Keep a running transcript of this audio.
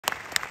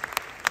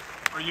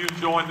Are you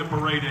enjoying the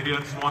parade of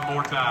hits one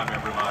more time,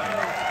 everybody?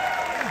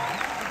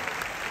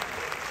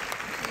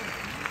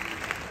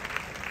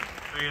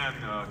 Man,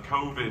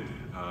 COVID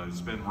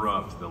has been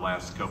rough the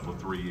last couple of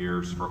 3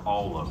 years for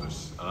all of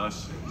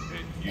us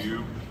and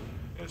you,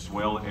 as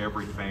well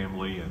every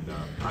family. And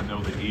I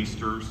know the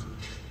Easters,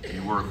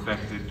 you were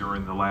affected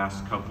during the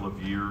last couple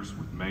of years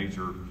with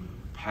major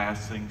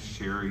passings.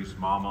 Sherry's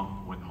mama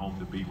went home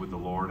to be with the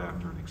Lord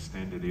after an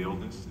extended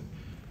illness. And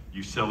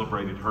you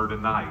celebrated her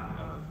tonight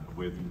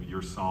with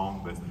your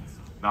song. But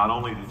not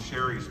only did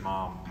Sherry's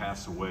mom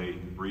pass away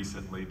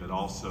recently, but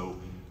also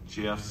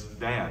Jeff's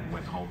dad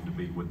went home to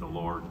be with the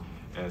Lord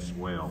as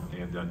well.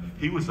 And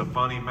he was a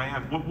funny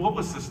man. What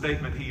was the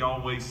statement he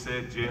always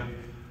said, Jeff?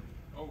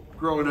 Oh,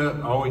 growing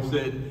up, I always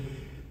said,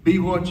 be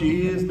what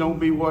you is, don't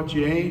be what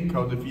you ain't,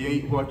 because if you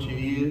ain't what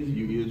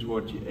you is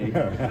what you ain't.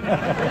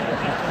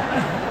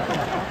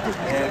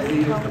 And he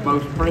is the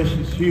most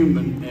precious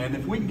human. And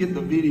if we can get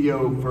the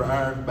video for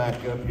ours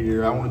back up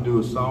here, I want to do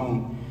a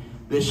song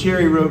that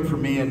Sherry wrote for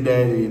me and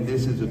Daddy, and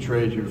this is a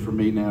treasure for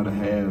me now to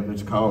have.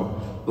 It's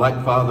called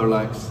Like Father,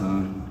 Like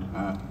Son.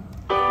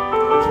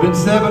 It's been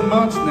 7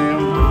 months now.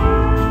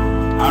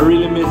 I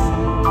really miss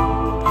him.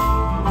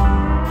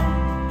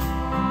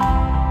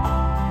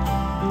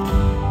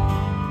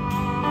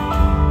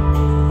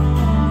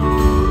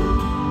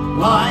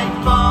 Like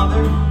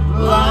father,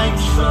 like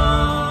son,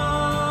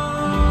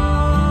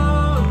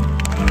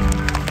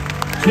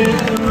 two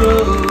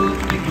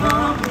roads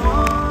become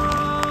one,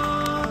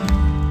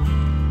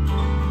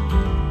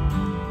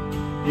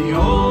 the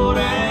old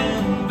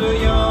and the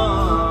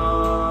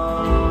young,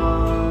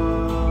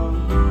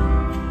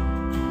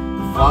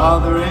 the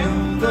father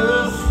and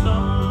the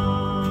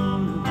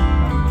son.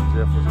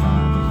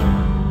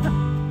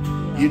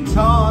 You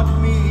taught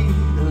me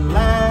to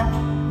laugh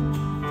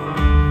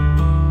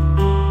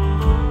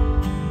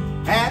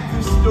at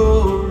the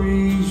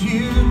stories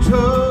you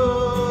told,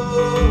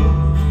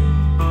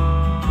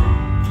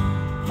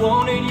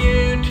 wanted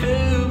you to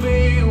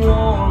be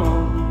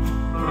warm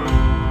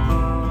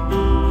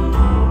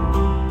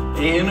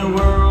in a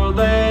world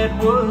that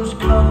was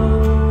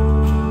cold.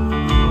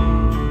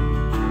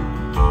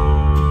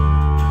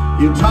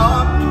 You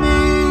taught me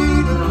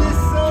to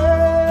listen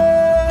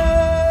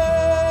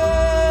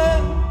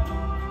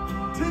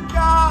to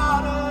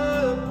God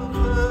up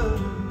above.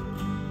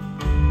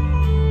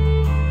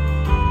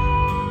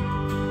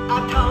 I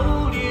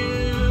told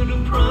you to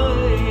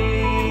pray.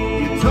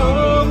 You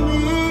told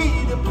me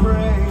to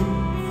pray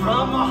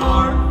from a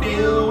heart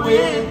filled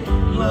with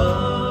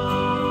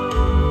love.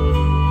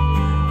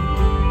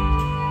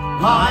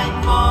 Like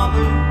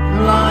father,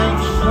 like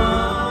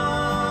son,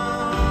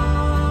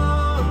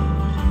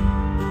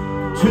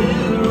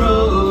 two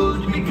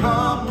roads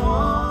become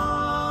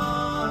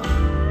one,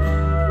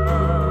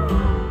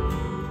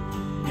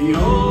 the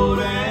old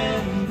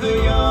and the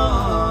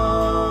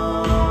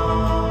young,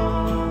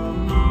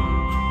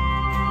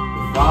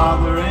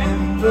 Father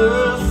and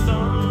the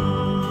Son.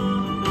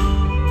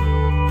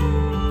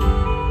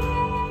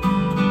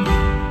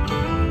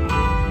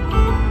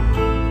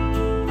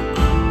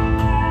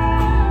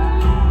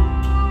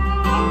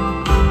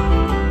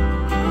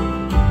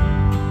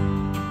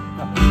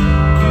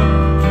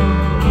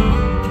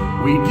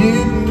 We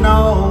didn't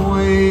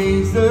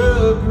always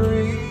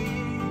agree,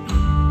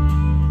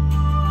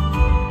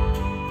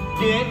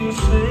 didn't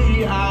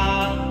see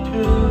eye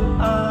to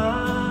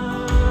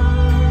eye.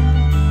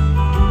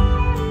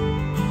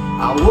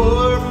 I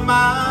wore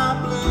my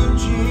blue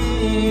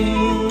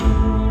jeans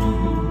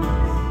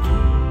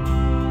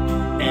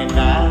and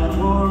I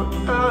wore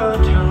a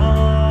tie.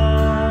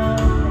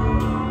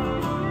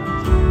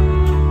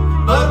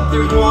 But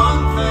there's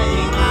one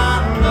thing I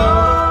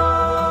know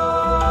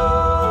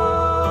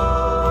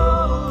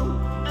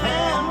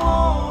and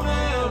won't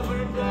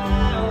ever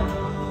doubt.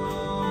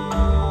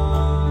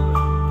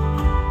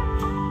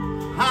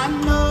 I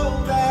know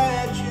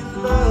that you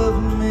love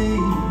me.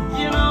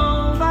 You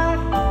know that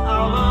I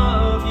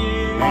love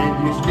you, and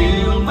you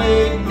still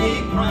make me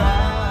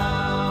proud.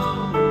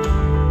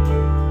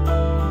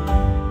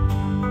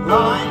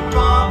 Like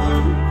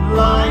father,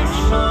 like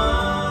son,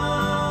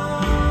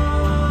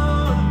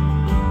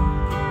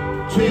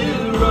 two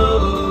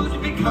roads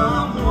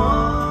become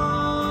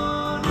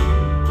one,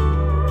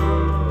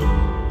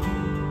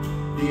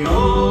 the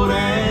old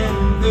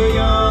and the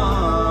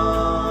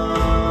young,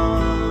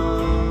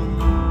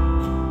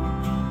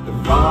 the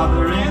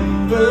father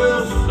and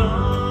the son.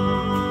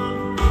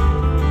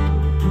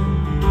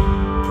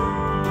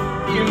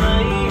 You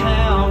may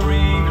have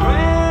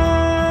regret,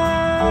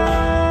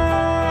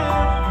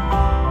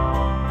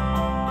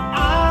 I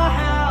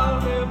have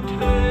them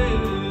too,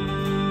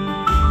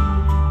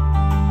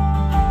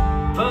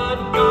 but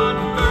God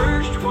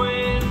first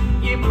when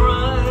you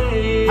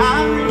pray. I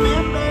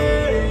remember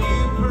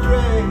you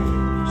pray,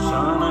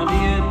 son, I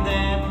did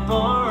that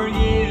for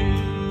you.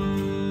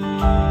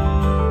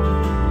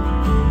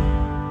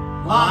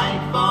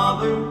 Like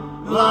father,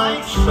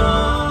 like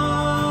son,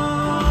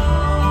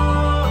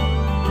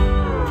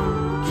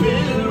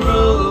 two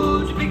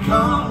roads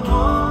become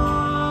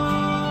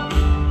one,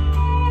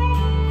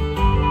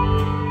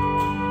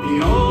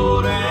 the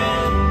old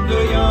and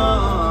the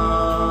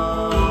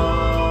young,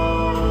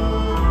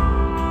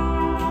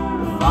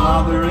 the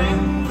Father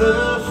and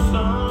the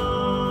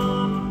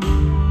Son.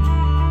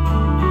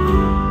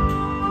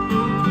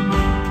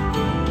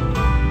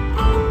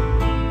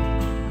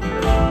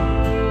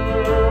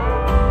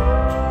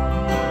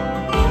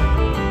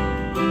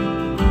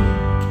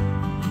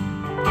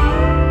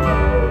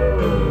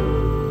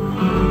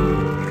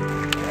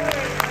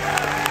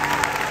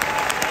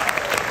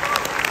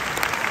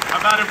 How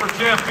about it for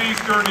Jeff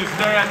Easter and his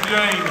dad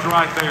James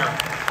right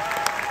there?